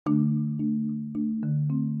Hi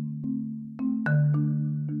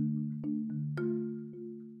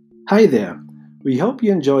there. We hope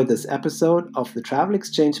you enjoyed this episode of the Travel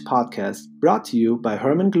Exchange podcast brought to you by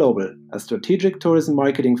Herman Global, a strategic tourism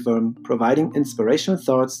marketing firm providing inspirational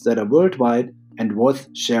thoughts that are worldwide and worth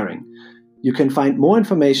sharing. You can find more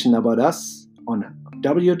information about us on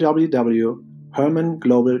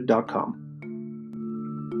www.hermanglobal.com.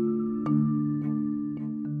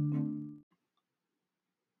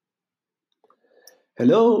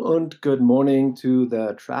 Hello and good morning to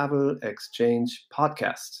the Travel Exchange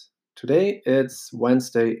podcast. Today it's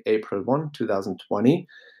Wednesday, April 1, 2020,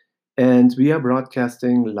 and we are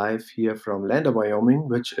broadcasting live here from Lander, Wyoming,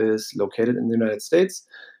 which is located in the United States.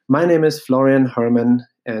 My name is Florian Herman,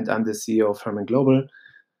 and I'm the CEO of Herman Global.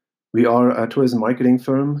 We are a tourism marketing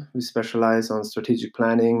firm. We specialize on strategic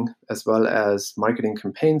planning as well as marketing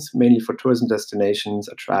campaigns, mainly for tourism destinations,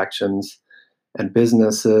 attractions, and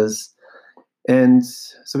businesses. And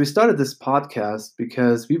so we started this podcast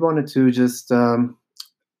because we wanted to just, I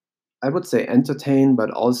would say, entertain,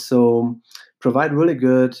 but also provide really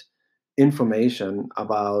good information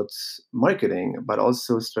about marketing, but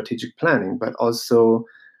also strategic planning, but also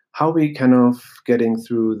how we kind of getting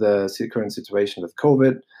through the current situation with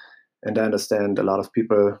COVID. And I understand a lot of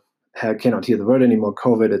people cannot hear the word anymore,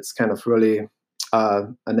 COVID. It's kind of really a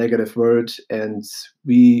negative word. And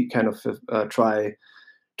we kind of try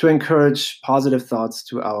to encourage positive thoughts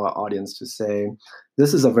to our audience to say,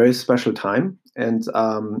 this is a very special time and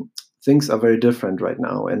things are very different right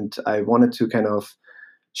now. And I wanted to kind of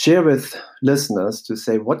share with listeners to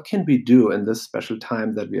say, what can we do in this special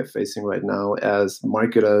time that we are facing right now as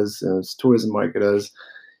marketers, as tourism marketers?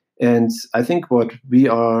 And I think what we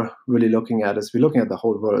are really looking at is we're looking at the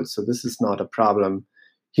whole world. So this is not a problem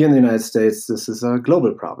here in the United States. This is a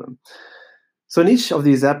global problem. So in each of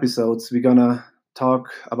these episodes, we're going to talk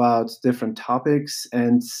about different topics.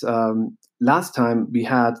 And last time we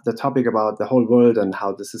had the topic about the whole world and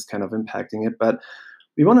how this is kind of impacting it. But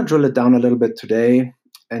we want to drill it down a little bit today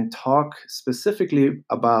and talk specifically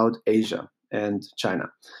about Asia and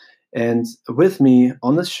China. And with me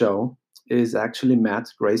on the show is actually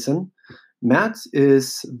Matt Grayson. Matt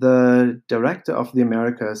is the director of the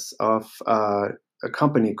Americas of a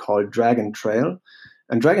company called Dragon Trail.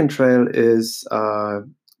 And Dragon Trail is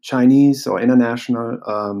Chinese or international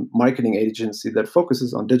marketing agency that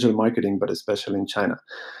focuses on digital marketing, but especially in China.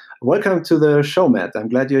 Welcome to the show, Matt. I'm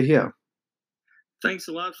glad you're here. Thanks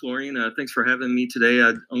a lot, Florian. Thanks for having me today.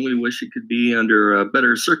 I only wish it could be under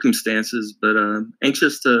better circumstances, but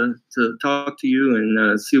anxious to talk to you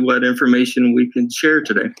and see what information we can share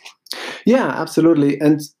today. Yeah, absolutely.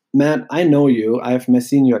 And Matt, I know you. I've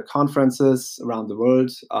seen you at conferences around the world.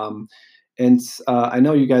 And I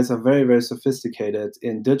know you guys are very, very sophisticated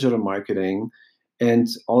in digital marketing and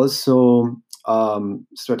also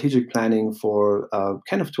strategic planning for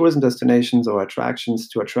kind of tourism destinations or attractions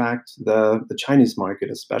to attract the Chinese market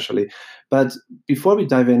especially. But before we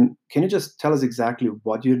dive in, can you just tell us exactly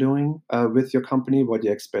what you're doing with your company, what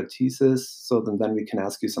your expertise is, so then we can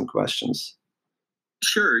ask you some questions?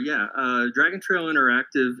 Sure, yeah. Dragon Trail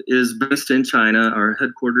Interactive is based in China. Our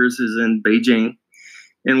headquarters is in Beijing.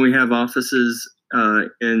 And we have offices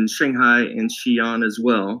in Shanghai and Xi'an as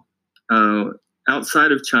well.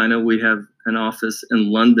 Outside of China, we have an office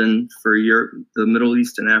in London for Europe, the Middle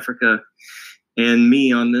East, and Africa, and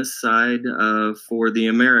me on this side for the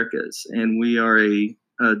Americas. And we are a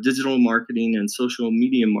digital marketing and social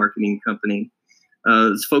media marketing company.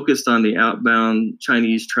 It's focused on the outbound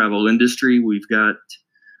Chinese travel industry. We've got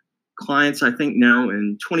clients, I think, now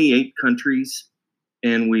in 28 countries.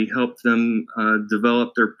 And we help them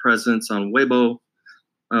develop their presence on Weibo,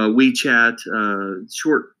 WeChat,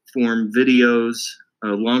 short form videos,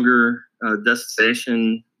 longer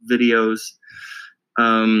destination videos,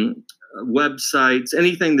 websites,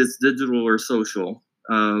 anything that's digital or social,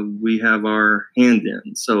 we have our hand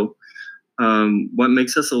in. So what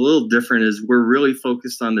makes us a little different is we're really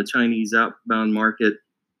focused on the Chinese outbound market.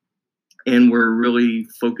 And we're really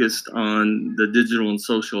focused on the digital and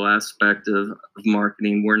social aspect of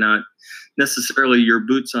marketing. We're not necessarily your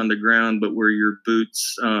boots on the ground, but we're your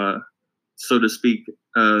boots, so to speak,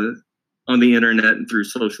 on the internet and through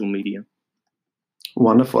social media.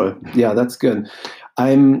 Wonderful. Yeah, that's good.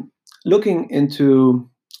 I'm looking into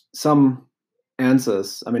some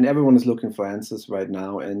answers. I mean, everyone is looking for answers right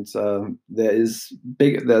now, and there's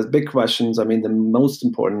big questions. I mean, the most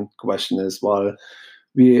important question is, well,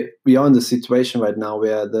 we are in the situation right now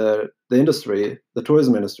where the industry, the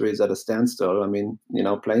tourism industry, is at a standstill. I mean,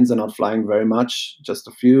 planes are not flying very much, just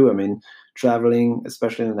a few. I mean, traveling,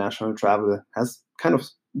 especially international travel, has kind of,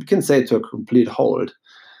 you can say, to a complete hold.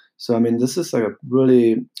 So I mean, this is a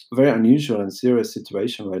really very unusual and serious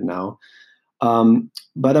situation right now.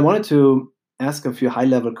 But I wanted to ask a few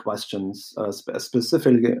high-level questions,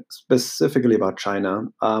 specifically about China.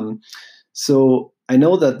 So I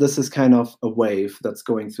know that this is kind of a wave that's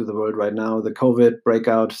going through the world right now. The COVID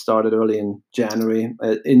breakout started early in January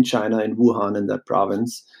in China, in Wuhan, in that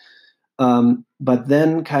province. But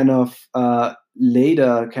then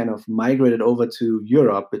later kind of migrated over to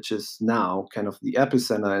Europe, which is now kind of the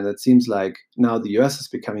epicenter. And it seems like now the US is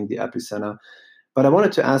becoming the epicenter. But I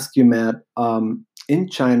wanted to ask you, Matt, in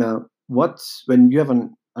China, when you have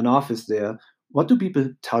an office there, what do people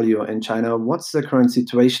tell you in China? What's the current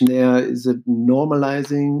situation there? Is it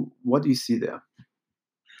normalizing? What do you see there?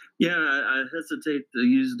 Yeah, I hesitate to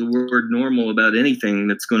use the word normal about anything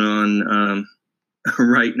that's going on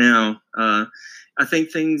right now. I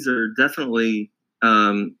think things are definitely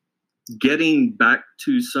getting back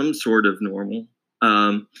to some sort of normal.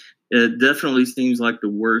 It definitely seems like the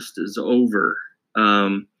worst is over.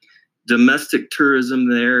 Domestic tourism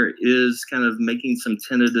there is kind of making some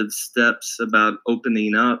tentative steps about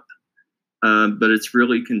opening up, but it's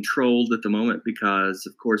really controlled at the moment because,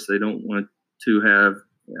 of course, they don't want to have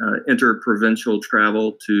interprovincial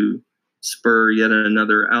travel to spur yet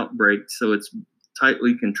another outbreak. So it's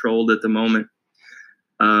tightly controlled at the moment.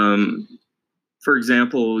 For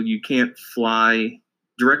example, you can't fly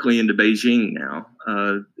directly into Beijing now.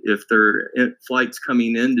 If there are flights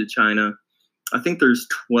coming into China, I think there's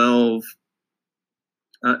 12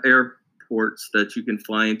 airports that you can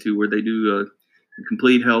fly into where they do a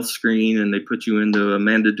complete health screen and they put you into a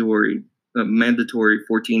mandatory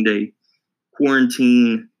 14-day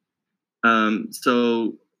quarantine.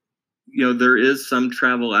 So, there is some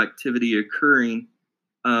travel activity occurring.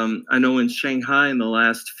 I know in Shanghai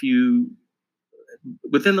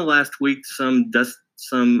within the last week, some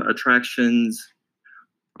attractions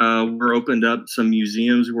were opened up, some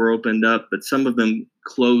museums were opened up, but some of them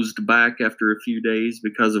closed back after a few days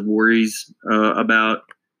because of worries about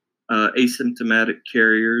asymptomatic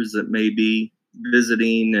carriers that may be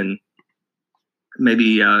visiting and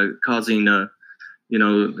maybe causing the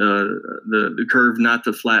curve not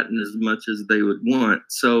to flatten as much as they would want.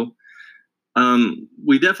 So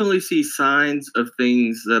we definitely see signs of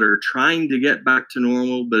things that are trying to get back to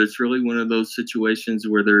normal, but it's really one of those situations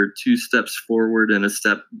where there are 2 steps forward and a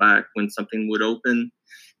step back when something would open.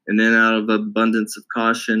 And then out of abundance of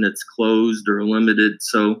caution, it's closed or limited.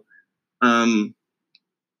 So,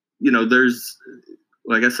 there's,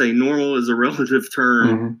 like I say, normal is a relative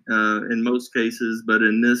term in most cases, but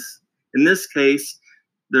in this case,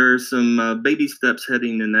 there are some baby steps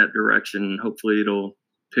heading in that direction. Hopefully it'll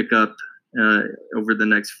pick up over the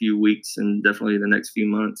next few weeks and definitely the next few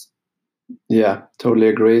months. Yeah, totally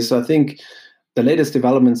agree. So I think the latest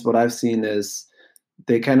developments, what I've seen is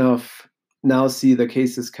they kind of now see the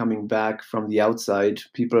cases coming back from the outside.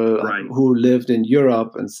 People who lived in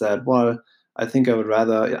Europe and said, well, I think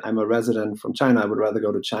I'm a resident from China, I would rather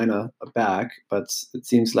go to China back. But it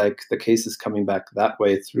seems like the case is coming back that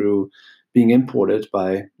way through being imported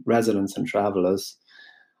by residents and travelers.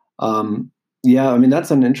 Yeah, I mean,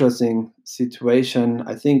 that's an interesting situation.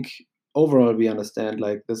 I think overall we understand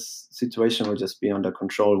like this situation will just be under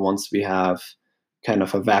control once we have kind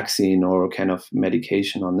of a vaccine or kind of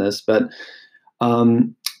medication on this. But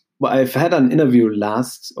well, I've had an interview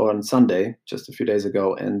on Sunday, just a few days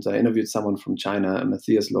ago, and I interviewed someone from China,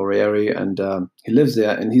 Matthias Laurieri, and he lives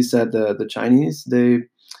there. And he said the Chinese, they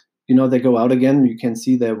go out again. You can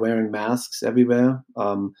see they're wearing masks everywhere,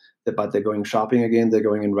 but they're going shopping again. They're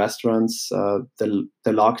going in restaurants. The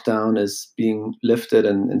lockdown is being lifted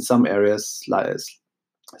in some areas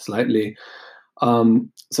slightly. So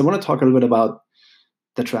I want to talk a little bit about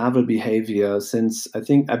the travel behavior, since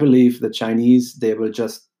I believe the Chinese, they will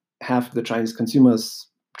just have the Chinese consumers,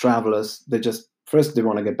 travelers, they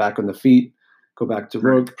want to get back on their feet, go back to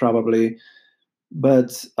work probably.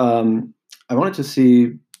 But I wanted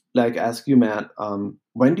to ask you, Matt,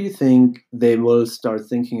 when do you think they will start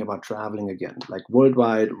thinking about traveling again? Like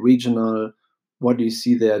worldwide, regional, what do you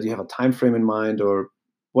see there? Do you have a time frame in mind, or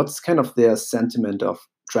what's kind of their sentiment of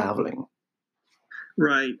traveling?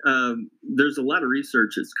 Right. There's a lot of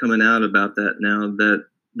research that's coming out about that now, that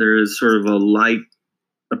there is sort of a light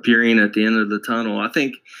appearing at the end of the tunnel. I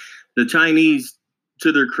think the Chinese,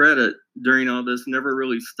 to their credit, during all this, never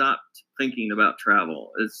really stopped thinking about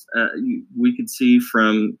travel. We could see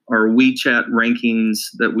from our WeChat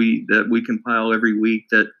rankings that we compile every week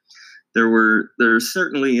that there's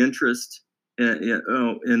certainly interest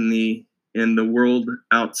in the world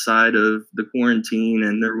outside of the quarantine,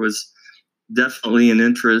 and there was definitely an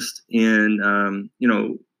interest in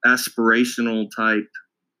aspirational type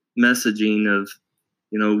messaging of,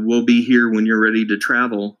 we'll be here when you're ready to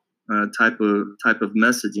travel, type of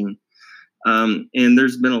messaging. And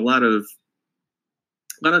there's been a lot of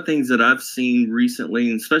things that I've seen recently,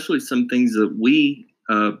 and especially some things that we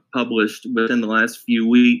published within the last few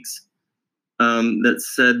weeks, that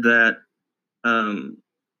said that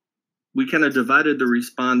we kind of divided the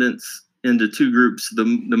respondents into two groups, the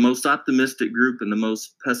most optimistic group and the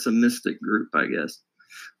most pessimistic group, I guess.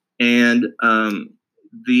 And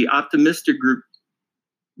the optimistic group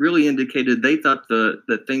really indicated they thought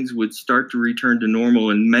that things would start to return to normal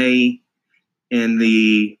in May, and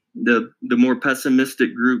the more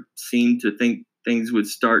pessimistic group seemed to think things would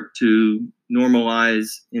start to normalize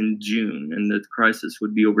in June, and the crisis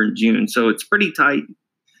would be over in June. So it's pretty tight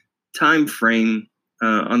time frame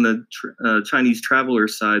on the Chinese traveler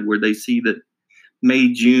side, where they see that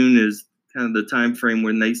May, June is kind of the time frame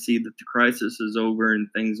when they see that the crisis is over and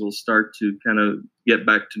things will start to kind of get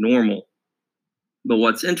back to normal. But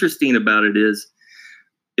what's interesting about it is,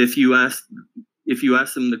 if you ask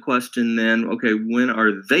them the question, then, okay, when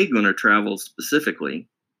are they going to travel specifically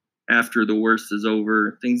after the worst is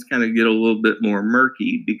over, things kind of get a little bit more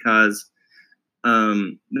murky, because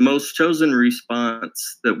the most chosen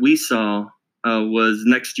response that we saw was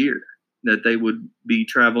next year, that they would be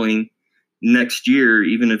traveling next year,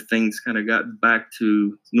 even if things kind of got back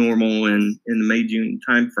to normal in the May-June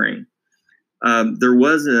timeframe. There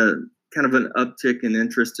was a kind of an uptick in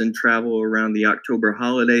interest in travel around the October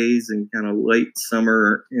holidays and kind of late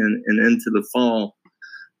summer and into the fall.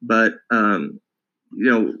 But,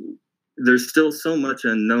 there's still so much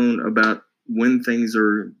unknown about when things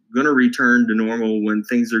are going to return to normal, when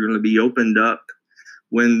things are going to be opened up,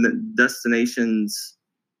 when the destinations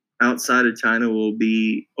outside of China will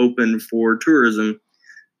be open for tourism,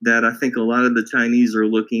 that I think a lot of the Chinese are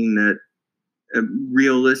looking at,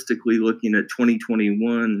 realistically looking at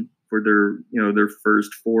 2021 for their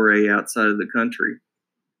first foray outside of the country.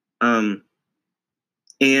 And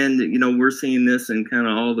we're seeing this in kind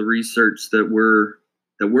of all the research that we're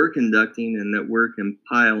conducting and that we're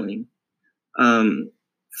compiling.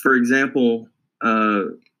 For example,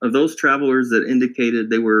 of those travelers that indicated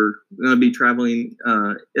they were going to be traveling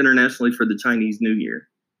internationally for the Chinese New Year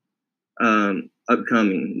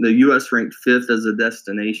upcoming, the U.S. ranked 5th as a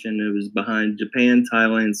destination. It was behind Japan,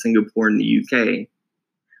 Thailand, Singapore, and the U.K.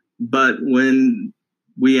 But when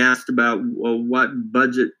we asked about, well, what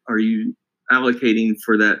budget are you allocating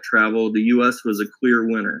for that travel, the U.S. was a clear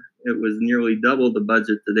winner. It was nearly double the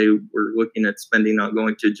budget that they were looking at spending on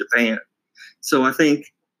going to Japan. So I think,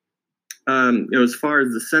 as far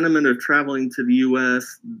as the sentiment of traveling to the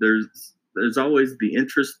U.S., there's always the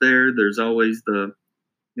interest there. There's always the,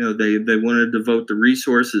 they want to devote the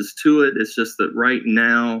resources to it. It's just that right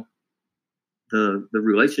now, the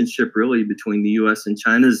relationship really between the U.S. and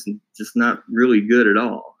China is just not really good at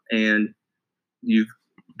all. And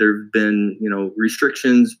there have been,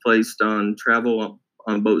 restrictions placed on travel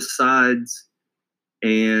on both sides.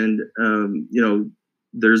 And,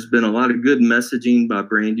 there's been a lot of good messaging by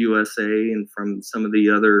Brand USA and from some of the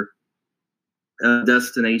other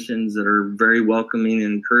destinations that are very welcoming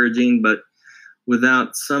and encouraging. But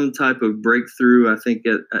without some type of breakthrough, I think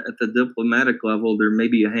at the diplomatic level, there may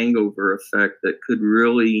be a hangover effect that could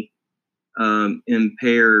really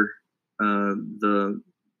impair the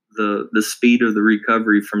speed of the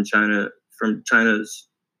recovery from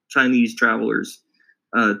Chinese travelers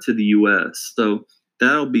to the U.S. So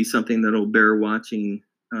that'll be something that'll bear watching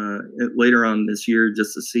later on this year,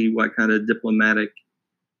 just to see what kind of diplomatic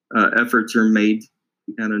efforts are made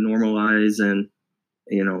to kind of normalize and,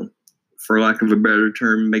 for lack of a better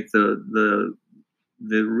term, make the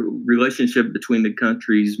relationship between the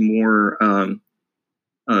countries more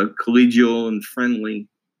collegial and friendly,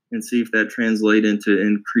 and see if that translates into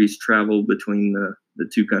increased travel between the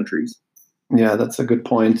two countries. Yeah, that's a good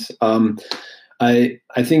point. I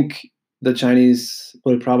think the Chinese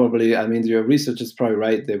will probably, your research is probably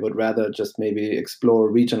right. They would rather just maybe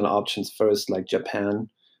explore regional options first, like Japan.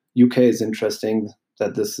 UK is interesting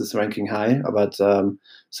that this is ranking high, but so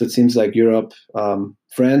it seems like Europe,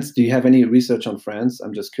 France. Do you have any research on France?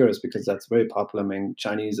 I'm just curious because that's very popular among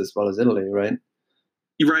Chinese as well as Italy, right?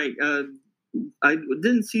 You're right. I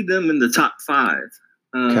didn't see them in the top 5.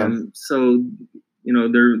 Okay. So,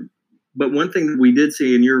 but one thing that we did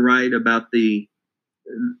see, and you're right about the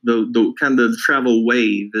kind of the travel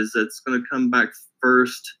wave, is it's going to come back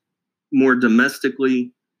first more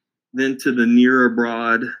domestically, then to the near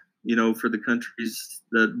abroad, for the countries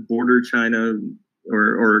that border China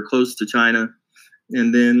or are close to China.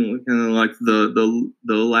 And then kind of like the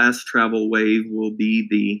last travel wave will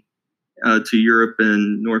be to Europe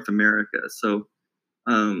and North America. So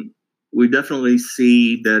we definitely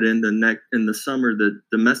see that in the summer, the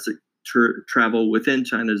domestic travel within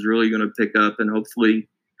China is really going to pick up, and hopefully,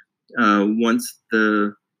 once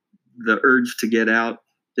the urge to get out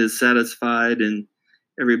is satisfied and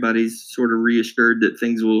everybody's sort of reassured that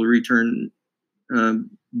things will return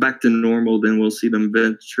back to normal, then we'll see them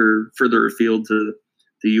venture further afield to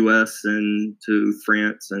the U.S. and to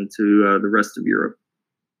France and to the rest of Europe.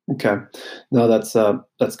 Okay, no,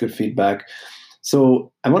 that's good feedback.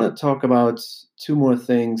 So I want to talk about two more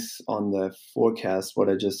things on the forecast, what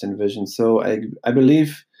I just envisioned. So I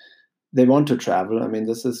believe they want to travel. I mean,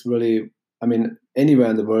 this is really, I mean, anywhere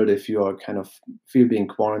in the world, if you are kind of feel being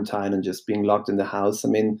quarantined and just being locked in the house, I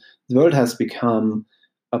mean, the world has become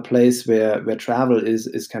a place where travel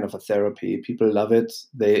is kind of a therapy. People love it.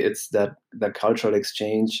 It's that cultural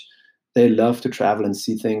exchange. They love to travel and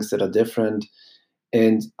see things that are different.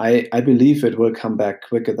 And I believe it will come back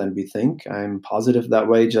quicker than we think. I'm positive that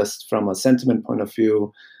way, just from a sentiment point of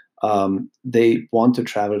view. They want to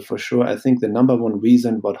travel for sure. I think the number one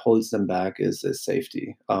reason what holds them back is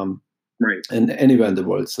safety. Right. And anywhere in the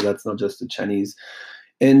world. So that's not just the Chinese.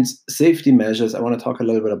 And safety measures, I want to talk a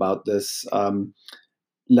little bit about this.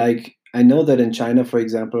 Like, I know that in China, for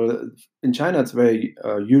example, in China, it's very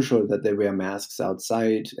usual that they wear masks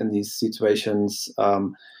outside in these situations.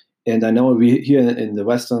 And I know we here in the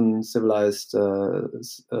Western civilized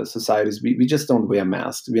societies, we just don't wear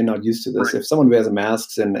masks. We're not used to this. Right. If someone wears a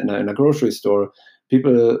mask in a grocery store,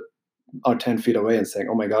 people are 10 feet away and saying,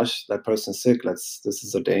 "Oh my gosh, that person's sick. This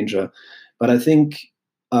is a danger." But I think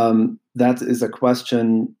that is a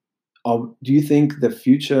question of, do you think the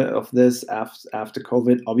future of this after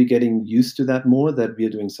COVID, are we getting used to that more, that we are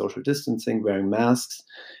doing social distancing, wearing masks?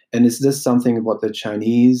 And is this something what the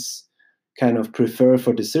Chinese kind of prefer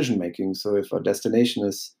for decision making? So if a destination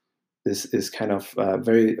is kind of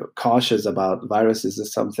very cautious about viruses,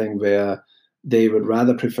 is something where they would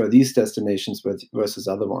rather prefer these destinations versus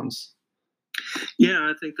other ones? Yeah,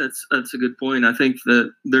 I think that's a good point. I think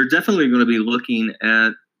that they're definitely going to be looking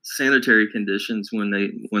at sanitary conditions when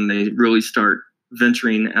they really start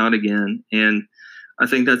venturing out again, and I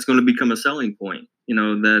think that's going to become a selling point. You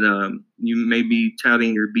know, that you may be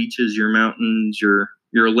touting your beaches, your mountains, your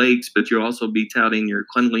lakes, but you'll also be touting your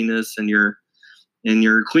cleanliness and your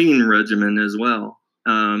cleaning regimen as well.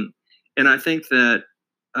 And I think that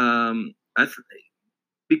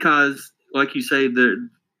because, like you say, the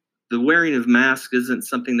wearing of masks isn't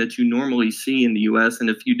something that you normally see in the U.S. And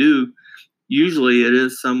if you do, usually it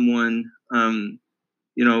is someone,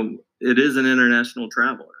 it is an international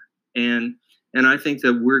traveler. And I think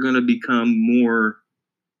that we're going to become more,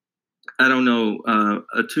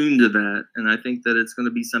 attuned to that. And I think that it's going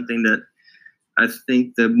to be something that I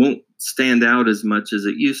think that won't stand out as much as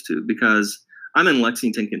it used to, because I'm in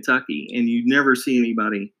Lexington, Kentucky, and you never see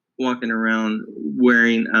anybody walking around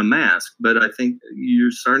wearing a mask. But I think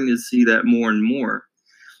you're starting to see that more and more.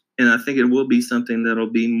 And I think it will be something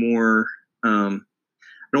that'll be more, I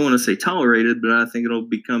don't want to say tolerated, but I think it'll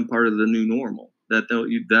become part of the new normal. That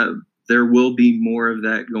there will be more of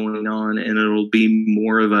that going on, and it'll be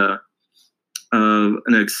more of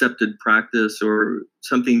an accepted practice, or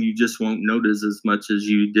something you just won't notice as much as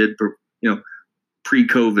you did,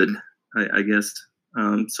 pre-COVID, I guess.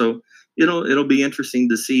 So it'll be interesting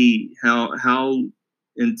to see how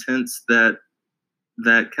intense that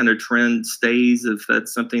kind of trend stays. If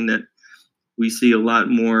that's something that we see a lot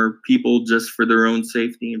more people just for their own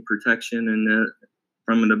safety and protection, and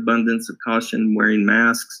from an abundance of caution wearing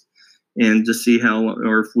masks, and just see how,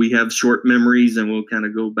 or if we have short memories and we'll kind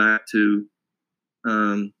of go back to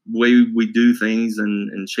the way we do things,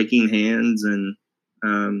 and shaking hands, and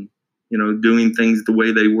doing things the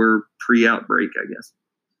way they were pre-outbreak, I guess.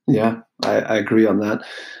 Yeah, I agree on that.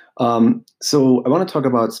 So I want to talk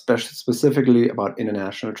about specifically about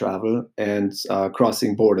international travel and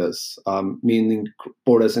crossing borders, meaning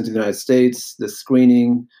borders into the United States, the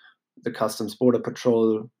screening, the Customs Border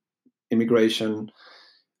Patrol, immigration.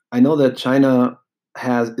 I know that China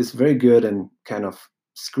is very good in kind of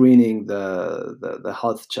screening the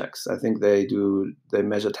health checks. I think they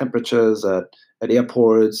measure temperatures at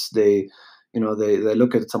airports. They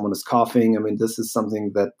look at someone who's coughing. I mean, this is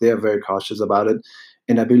something that they're very cautious about it.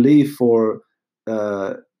 And I believe for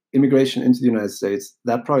immigration into the United States,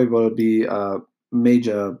 that probably will be a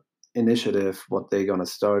major initiative. What they're going to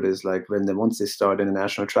start is, like, once they start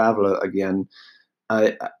international travel again,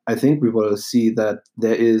 I think we will see that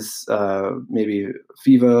there is maybe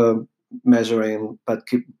fever measuring. But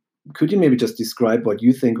could you maybe just describe what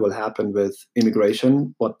you think will happen with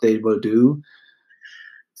immigration, what they will do?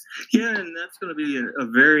 Yeah, and that's going to be a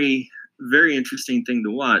very, very interesting thing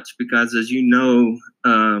to watch because, as you know,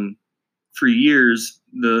 for years,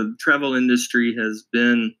 the travel industry has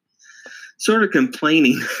been sort of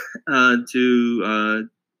complaining to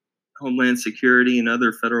Homeland Security and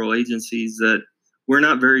other federal agencies that we're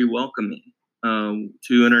not very welcoming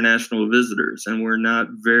to international visitors, and we're not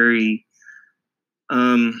very,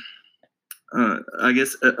 I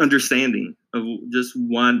guess, understanding of just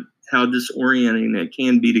how disorienting it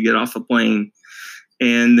can be to get off a plane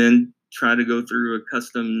and then try to go through a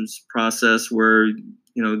customs process where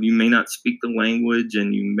you may not speak the language,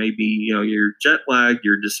 and you may be you're jet lagged,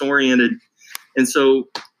 you're disoriented, and so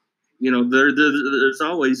there's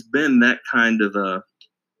always been that kind of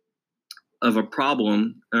a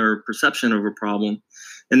problem or perception of a problem.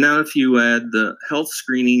 And now if you add the health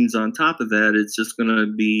screenings on top of that, it's just going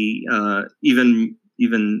to be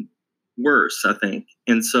even worse, I think.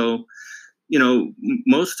 And so,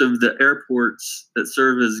 most of the airports that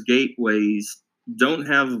serve as gateways don't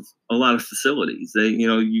have a lot of facilities. They,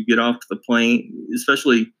 you get off the plane,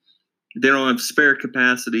 especially they don't have spare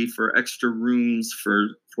capacity for extra rooms for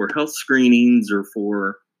health screenings or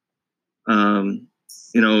for,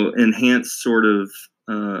 enhanced sort of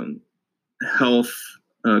health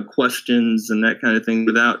questions and that kind of thing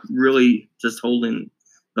without really just holding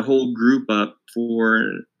the whole group up for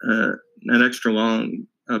an extra long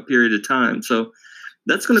period of time. So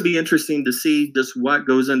that's going to be interesting to see just what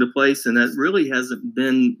goes into place. And that really hasn't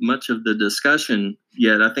been much of the discussion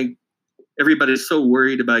yet. I think everybody's so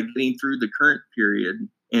worried about getting through the current period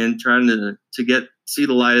and trying to see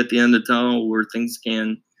the light at the end of the tunnel where things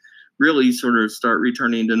can really sort of start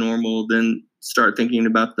returning to normal, then start thinking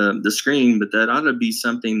about the screening. But that ought to be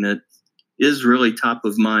something that is really top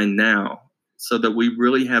of mind now, so that we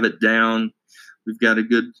really have it down. We've got a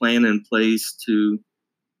good plan in place to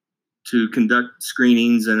conduct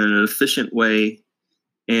screenings in an efficient way,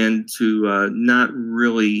 and to not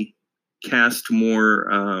really cast more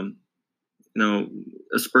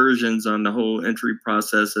aspersions on the whole entry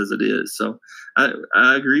process as it is. So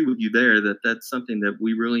I agree with you there that that's something that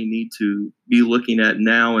we really need to be looking at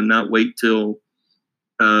now, and not wait till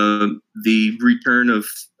the return of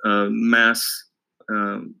mass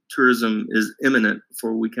tourism is imminent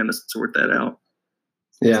before we kind of sort that out.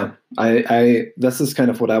 Yeah, I this is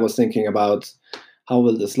kind of what I was thinking about. How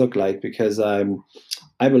will this look like? Because I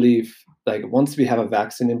believe, like, once we have a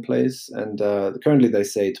vaccine in place, and currently they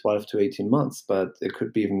say 12 to 18 months, but it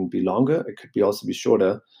could even be longer. It could also be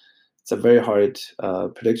shorter. It's a very hard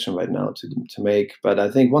prediction right now to make. But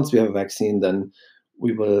I think once we have a vaccine, then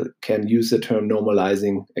we can use the term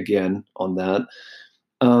normalizing again on that.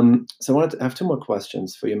 So I wanted to have two more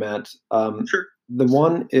questions for you, Matt. Sure. The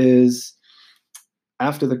one is,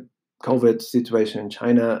 after the COVID situation in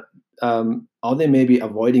China, are they maybe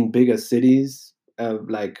avoiding bigger cities,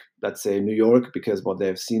 like, let's say, New York, because what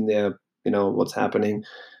they've seen there, what's happening?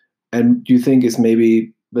 And do you think is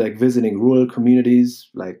maybe like visiting rural communities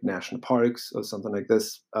like national parks or something like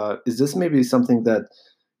this? Is this maybe something that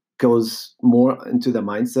goes more into the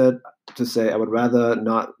mindset to say, I would rather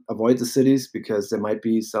not avoid the cities because there might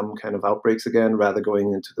be some kind of outbreaks again, rather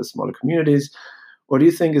going into the smaller communities? Or do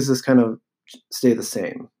you think is this kind of stay the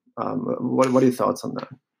same? What are your thoughts on that?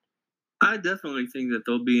 I definitely think that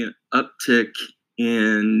there'll be an uptick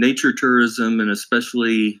in nature tourism, and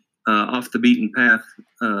especially off the beaten path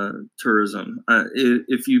tourism.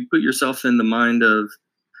 If you put yourself in the mind of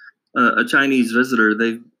a Chinese visitor,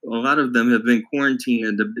 a lot of them have been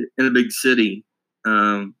quarantined in a big city,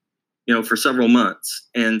 for several months,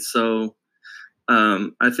 and so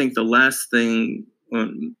I think the last thing. Well,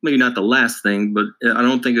 maybe not the last thing, but I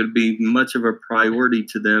don't think it would be much of a priority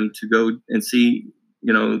to them to go and see,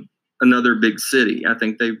 another big city. I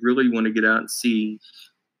think they really want to get out and see,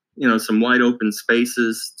 some wide open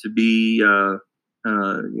spaces, to be,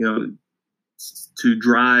 to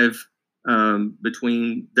drive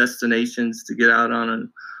between destinations, to get out on an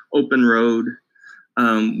open road.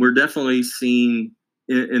 We're definitely seeing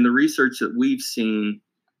in the research that we've seen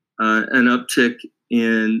an uptick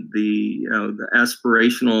in the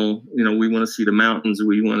aspirational, we want to see the mountains,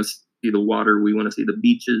 we want to see the water, we want to see the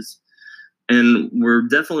beaches. And we're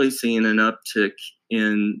definitely seeing an uptick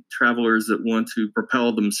in travelers that want to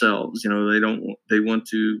propel themselves. They want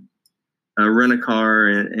to rent a car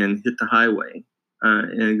and hit the highway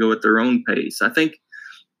and go at their own pace. I think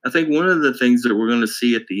one of the things that we're going to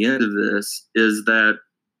see at the end of this is that,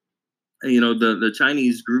 the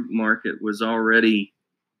Chinese group market was already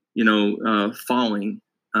falling,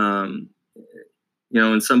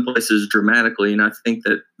 in some places dramatically. And I think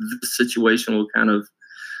that this situation will kind of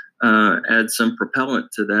add some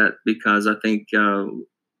propellant to that, because I think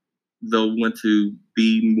they'll want to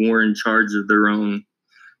be more in charge of their own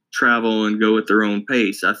travel and go at their own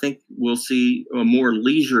pace. I think we'll see a more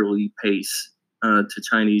leisurely pace to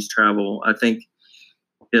Chinese travel. I think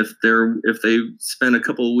if they spend a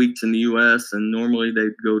couple of weeks in the U.S. and normally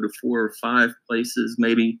they'd go to 4 or 5 places,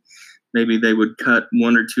 maybe they would cut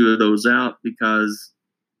 1 or 2 of those out because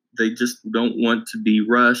they just don't want to be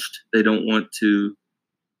rushed. They don't want to,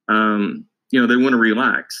 they want to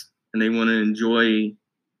relax and they want to enjoy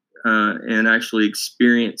and actually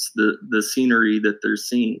experience the scenery that they're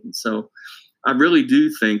seeing. So I really do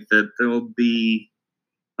think that there'll be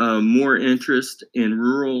more interest in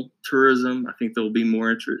rural tourism. I think there'll be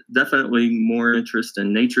definitely more interest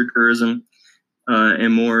in nature tourism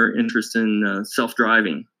and more interest in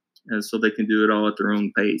self-driving, and so they can do it all at their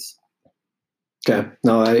own pace. Okay,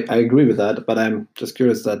 no, I agree with that, but I'm just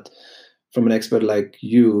curious that from an expert like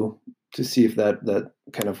you to see if that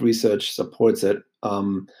kind of research supports it.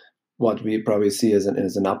 What we probably see is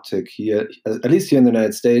an uptick here, at least here in the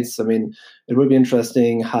United States. I mean, it will be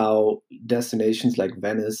interesting how destinations like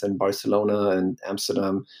Venice and Barcelona and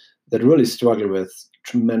Amsterdam that really struggle with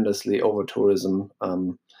tremendously over tourism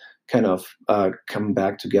kind of come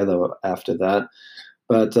back together after that.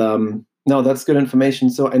 But no, that's good information.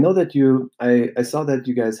 So I know that I saw that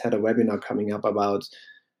you guys had a webinar coming up about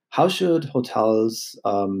how should hotels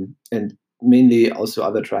and mainly also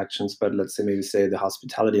other attractions, but let's say the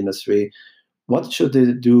hospitality industry, what should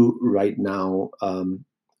they do right now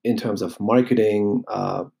in terms of marketing,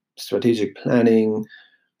 strategic planning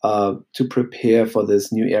to prepare for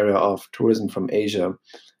this new era of tourism from Asia?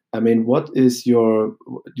 I mean, do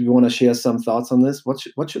you want to share some thoughts on this?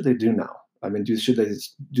 What should they do now? I mean, should they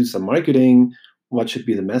do some marketing? What should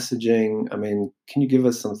be the messaging? I mean, can you give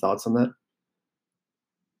us some thoughts on that?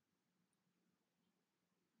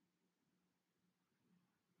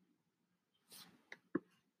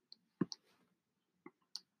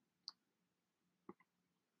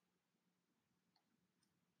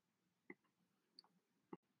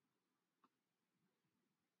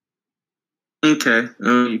 Okay,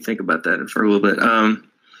 let me think about that for a little bit.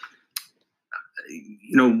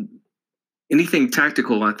 Anything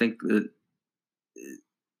tactical, I think that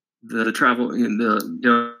the travel in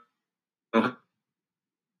the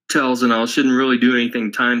hotels and all shouldn't really do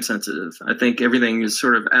anything time sensitive. I think everything is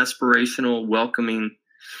sort of aspirational, welcoming,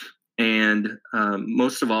 and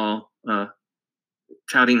most of all,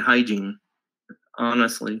 touting hygiene.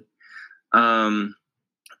 Honestly,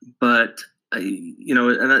 but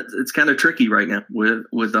and it's kind of tricky right now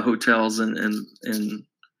with the hotels and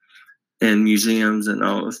museums and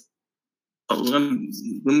all this. Let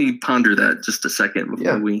me ponder that just a second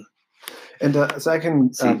before we. And so I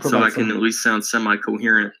can so I can at least sound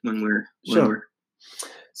semi-coherent when we're. Sure.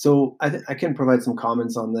 So I can provide some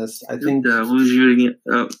comments on this. I think. Lose you again.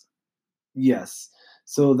 Oh. Yes.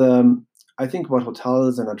 So I think what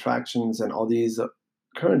hotels and attractions and all these are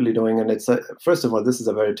currently doing, and it's first of all, this is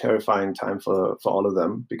a very terrifying time for all of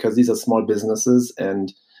them because these are small businesses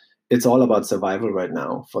and it's all about survival right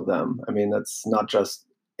now for them. I mean, that's not just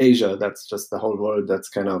Asia, that's just the whole world. That's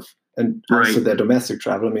kind of, and also their domestic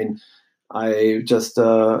travel. I mean, I just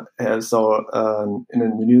saw in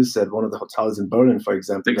the news that one of the hotels in Berlin, for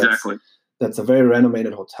example, that's a very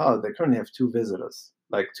renowned hotel. They currently have 2 visitors,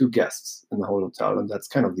 like 2 guests in the whole hotel, and that's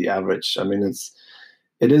kind of the average. I mean,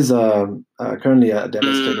 it is currently a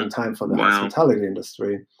devastating time for the hospitality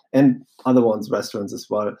industry and other ones, restaurants as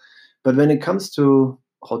well. But when it comes to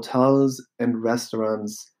hotels and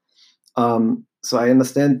restaurants, so I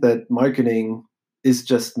understand that marketing is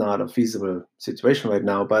just not a feasible situation right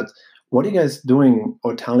now. But what are you guys doing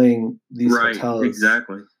or telling these hotels?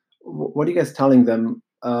 Exactly. What are you guys telling them?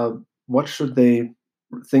 What should they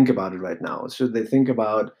think about it right now? Should they think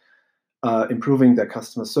about improving their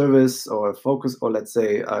customer service or focus, or let's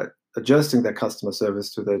say adjusting their customer service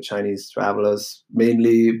to the Chinese travelers,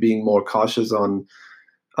 mainly being more cautious on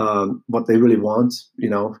what they really want,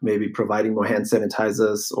 maybe providing more hand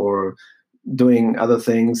sanitizers or doing other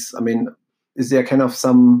things? I mean, is there kind of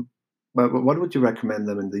what would you recommend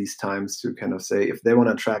them in these times to kind of say, if they want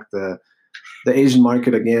to attract the Asian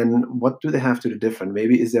market again, what do they have to do different?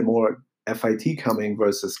 Maybe is there more FIT coming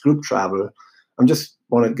versus group travel? I'm just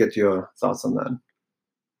want to get your thoughts on that.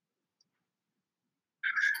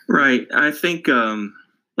 Right. I think, I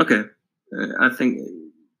think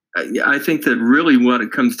that really what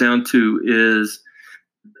it comes down to is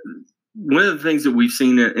one of the things that we've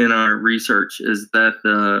seen in our research is that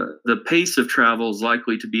the pace of travel is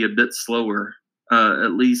likely to be a bit slower,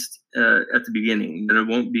 at least at the beginning. That they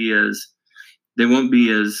won't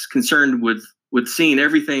be as concerned with seeing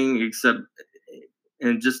everything except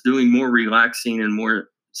and just doing more relaxing and more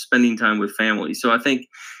spending time with family. So I think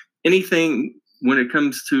anything when it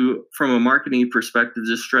comes to from a marketing perspective,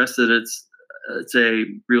 just stress that it's a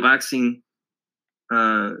relaxing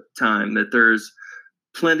time, that there's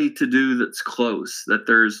plenty to do that's close, that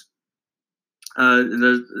there's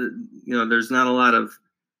there's not a lot of,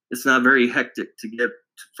 it's not very hectic to get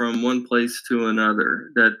from one place to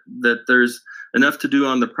another, that there's enough to do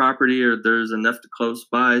on the property, or there's enough to close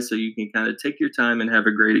by, so you can kind of take your time and have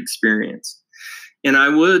a great experience. And I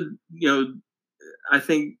would, I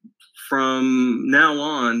think from now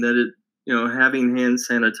on that having hand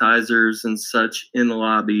sanitizers and such in the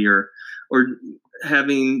lobby, or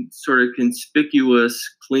having sort of conspicuous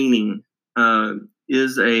cleaning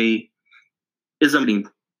is something,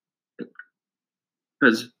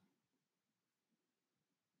 because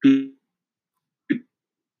people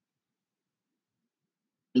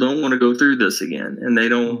don't want to go through this again, and they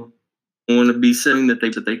don't want to be sitting that they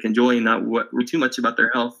can enjoy and not worry too much about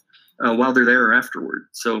their health while they're there or afterward.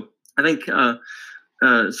 So I think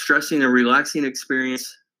stressing a relaxing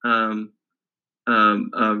experience, really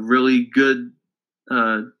good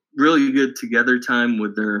together time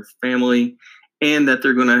with their family, and that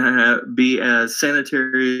they're going to be as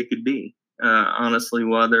sanitary as they could be. Honestly,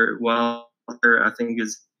 while they're I think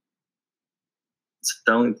is a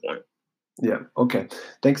selling point. Yeah. Okay.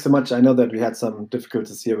 Thanks so much. I know that we had some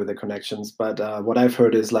difficulties here with the connections, but what I've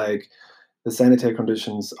heard is like the sanitary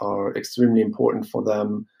conditions are extremely important for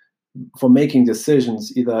them for making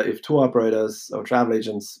decisions, either if tour operators or travel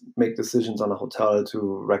agents make decisions on a hotel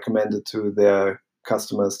to recommend it to their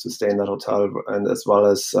customers to stay in that hotel, and as well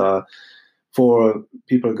as for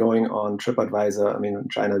people going on TripAdvisor. I mean, in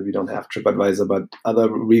China, we don't have TripAdvisor, but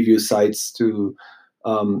other review sites to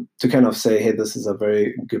kind of say, hey, this is a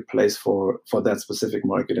very good place for that specific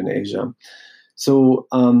market in Asia. So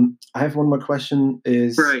I have one more question.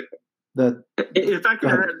 Is right that if I could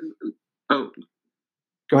add? Oh,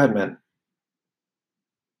 go ahead, man.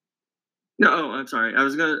 No, I'm sorry. I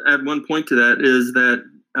was going to add one point to that, is that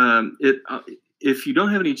if you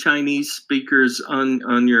don't have any Chinese speakers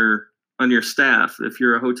on your staff, if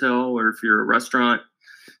you're a hotel or if you're a restaurant,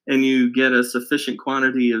 and you get a sufficient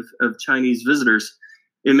quantity of Chinese visitors,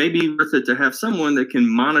 it may be worth it to have someone that can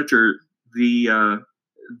monitor the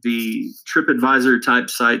TripAdvisor type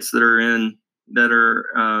sites that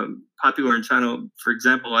are popular in China. For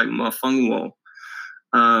example, like Mafengwo.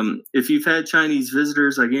 If you've had Chinese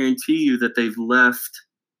visitors, I guarantee you that they've left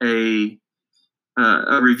a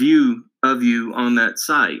review of you on that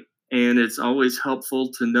site. And it's always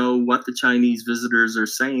helpful to know what the Chinese visitors are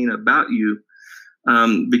saying about you,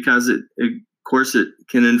 because of course, it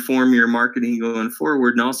can inform your marketing going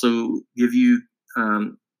forward, and also give you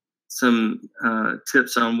some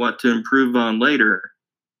tips on what to improve on later.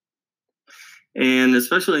 And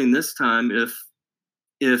especially in this time,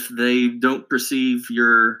 if they don't perceive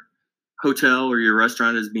your hotel or your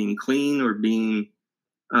restaurant as being clean or being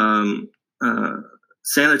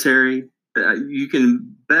sanitary, you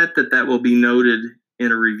can bet that will be noted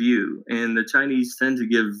in a review. And the Chinese tend to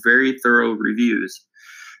give very thorough reviews.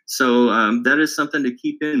 So that is something to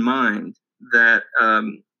keep in mind, that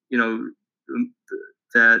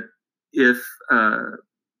that if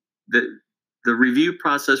the review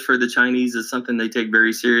process for the Chinese is something they take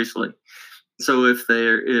very seriously. So if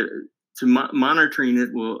monitoring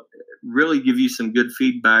it will really give you some good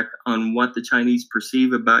feedback on what the Chinese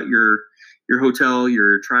perceive about your hotel,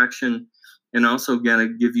 your attraction, and also going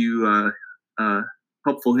to give you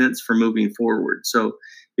helpful hints for moving forward. So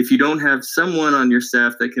if you don't have someone on your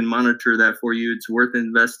staff that can monitor that for you, it's worth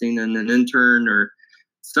investing in an intern or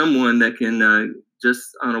someone that can just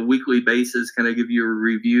on a weekly basis kind of give you a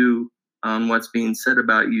review on what's being said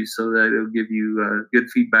about you, so that it'll give you good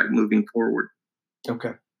feedback moving forward.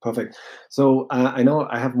 Okay, perfect. So I know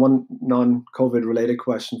I have one non-COVID related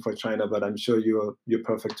question for China, but I'm sure you're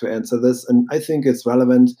perfect to answer this. And I think it's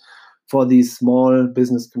relevant for these small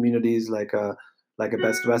business communities like a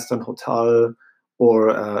Best Western hotel,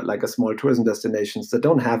 or like a small tourism destinations that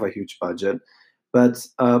don't have a huge budget. But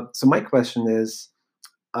so my question is,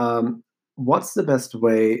 what's the best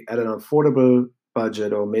way at an affordable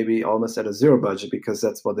budget, or maybe almost at a zero budget, because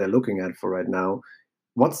that's what they're looking at for right now?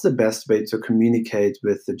 What's the best way to communicate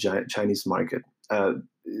with the Chinese market?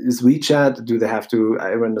 Is WeChat, do they have to,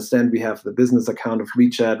 I understand we have the business account of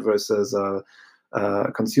WeChat versus a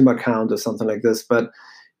consumer account or something like this, but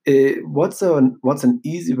what's an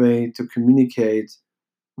easy way to communicate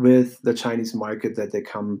with the Chinese market that they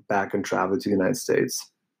come back and travel to the United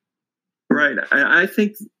States? Right. I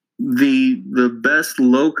think the best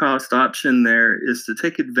low cost option there is to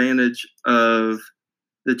take advantage of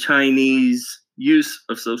the Chinese use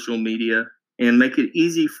of social media and make it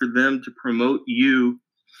easy for them to promote you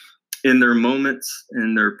in their moments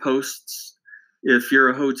and their posts. If you're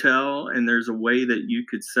a hotel and there's a way that you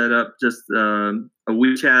could set up just a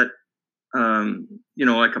WeChat,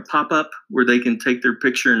 like a pop-up where they can take their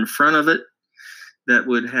picture in front of it, that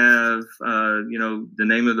would have, the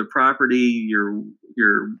name of the property, your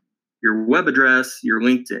web address, your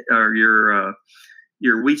LinkedIn or your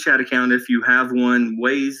WeChat account, if you have one,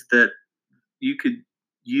 ways that you could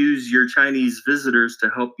use your Chinese visitors to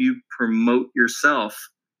help you promote yourself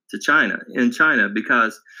in China,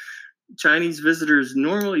 because Chinese visitors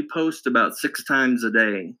normally post about 6 times a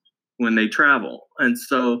day when they travel. And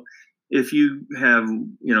so if you have,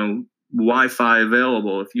 Wi-Fi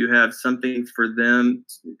available, if you have something for them,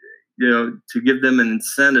 to give them an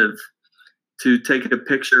incentive to take a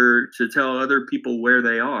picture, to tell other people where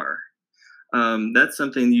they are, that's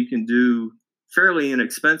something you can do fairly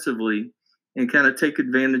inexpensively and kind of take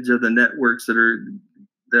advantage of the networks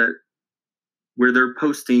where they're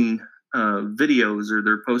posting videos or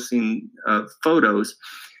they're posting photos,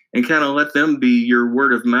 and kind of let them be your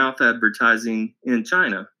word of mouth advertising in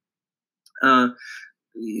China.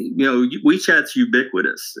 WeChat's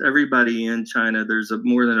ubiquitous. Everybody in China, there's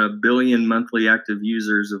more than 1 billion monthly active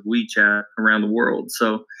users of WeChat around the world.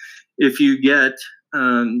 So if you get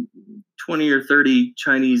 20 or 30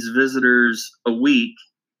 Chinese visitors a week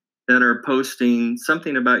that are posting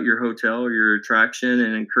something about your hotel or your attraction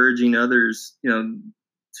and encouraging others,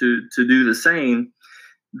 to do the same,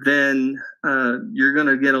 then you're going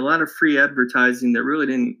to get a lot of free advertising that really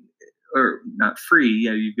didn't, or not free.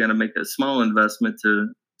 You've got to make a small investment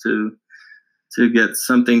to get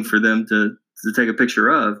something for them to take a picture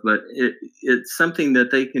of, but it's something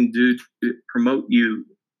that they can do to promote you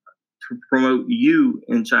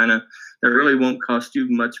in China that really won't cost you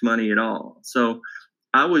much money at all. So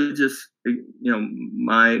I would just,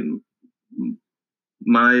 my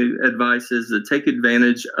advice is to take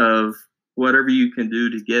advantage of whatever you can do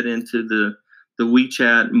to get into the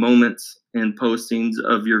WeChat moments and postings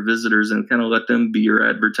of your visitors and kind of let them be your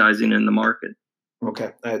advertising in the market.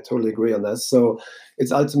 Okay, I totally agree on that. So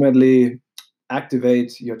it's ultimately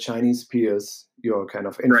activate your Chinese peers, your kind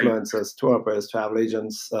of influencers, right, tour operators, travel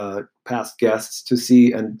agents, past guests, to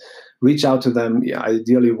see and reach out to them,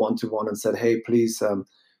 ideally one-to-one, and said, hey, please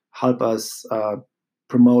help us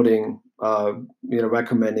promoting,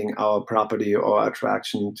 recommending our property or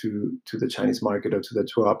attraction to the Chinese market or to the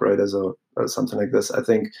tour operators or something like this. I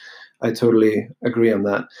think I totally agree on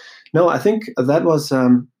that. No, I think that was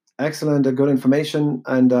excellent, good information.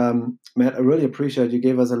 And Matt, I really appreciate you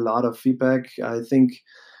gave us a lot of feedback. I think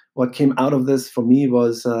what came out of this for me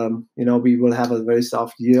was, we will have a very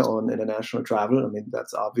soft year on international travel. I mean,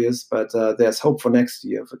 that's obvious, but there's hope for next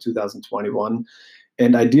year, for 2021.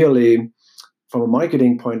 And ideally, from a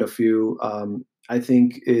marketing point of view, I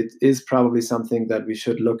think it is probably something that we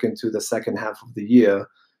should look into the second half of the year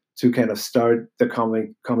to kind of start the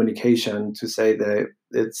communication to say that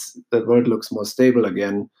the world looks more stable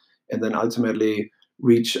again, and then ultimately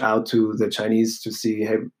reach out to the Chinese to see,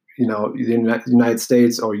 hey, the United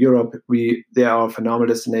States or Europe, there are phenomenal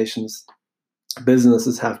destinations.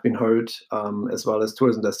 Businesses have been hurt, as well as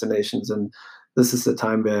tourism destinations, and this is the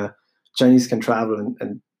time where Chinese can travel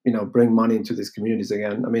and bring money into these communities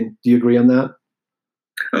again. I mean, do you agree on that?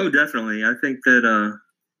 Oh, definitely. I think that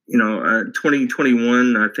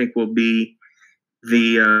 2021, I think, will be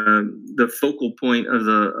the focal point of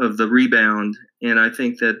the rebound. And I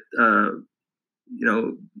think that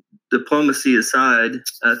diplomacy aside,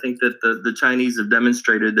 I think that the Chinese have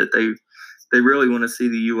demonstrated that they really want to see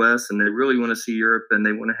the U.S. and they really want to see Europe, and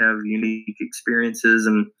they want to have unique experiences,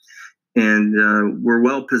 and we're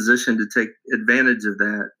well positioned to take advantage of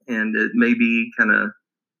that. And it may be kind of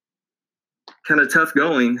tough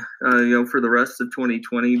going, for the rest of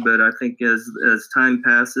 2020. But I think as time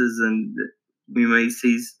passes and we may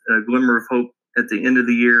see a glimmer of hope at the end of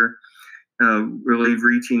the year, really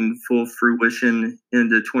reaching full fruition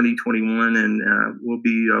into 2021, and we'll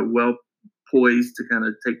be well poised to kind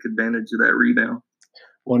of take advantage of that rebound.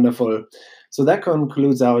 Wonderful. So that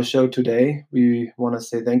concludes our show today. We want to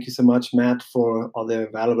say thank you so much, Matt, for all the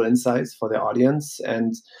valuable insights for the audience.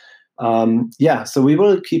 And so we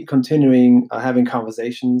will keep continuing having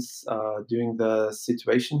conversations during the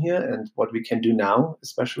situation here and what we can do now,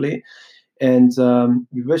 especially. And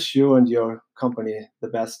we wish you and your company the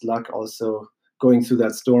best luck also going through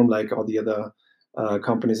that storm like all the other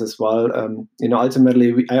companies as well.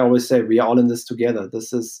 Ultimately, I always say we are all in this together.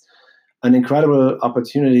 This is an incredible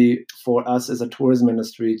opportunity for us as a tourism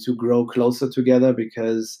industry to grow closer together,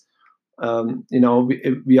 because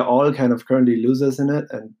we are all kind of currently losers in it,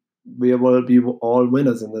 and we will be all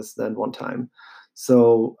winners in this then one time.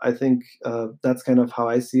 So I think that's kind of how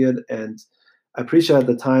I see it. And I appreciate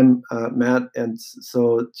the time, Matt. And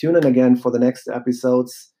so tune in again for the next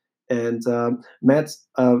episodes. And Matt,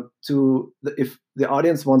 if the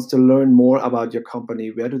audience wants to learn more about your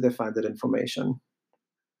company, where do they find that information?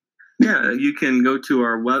 Yeah, you can go to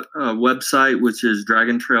our website, which is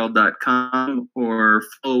dragontrail.com, or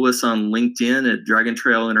follow us on LinkedIn at Dragon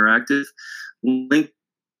Trail Interactive. LinkedIn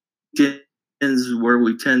is where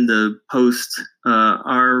we tend to post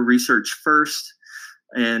our research first.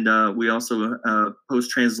 And we also post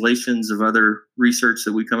translations of other research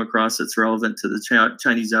that we come across that's relevant to the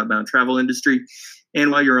Chinese outbound travel industry. And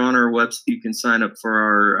while you're on our website, you can sign up for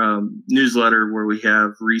our newsletter, where we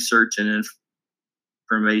have research and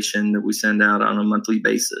information that we send out on a monthly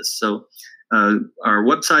basis. So our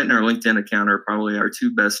website and our LinkedIn account are probably our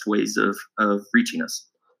two best ways of reaching us.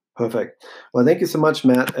 Perfect. Well, thank you so much,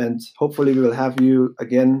 Matt, and hopefully we will have you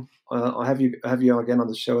again. I'll have you again on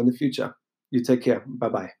the show in the future. You take care.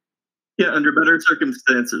 Bye-bye. Yeah, under better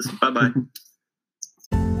circumstances. Bye-bye.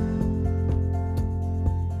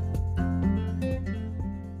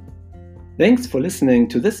 Thanks for listening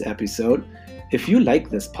to this episode. If you like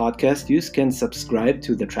this podcast, you can subscribe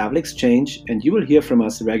to The Travel Exchange and you will hear from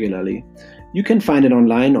us regularly. You can find it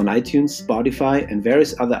online on iTunes, Spotify, and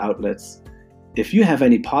various other outlets. If you have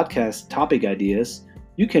any podcast topic ideas,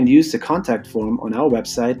 you can use the contact form on our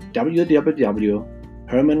website,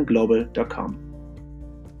 www.hermannglobal.com.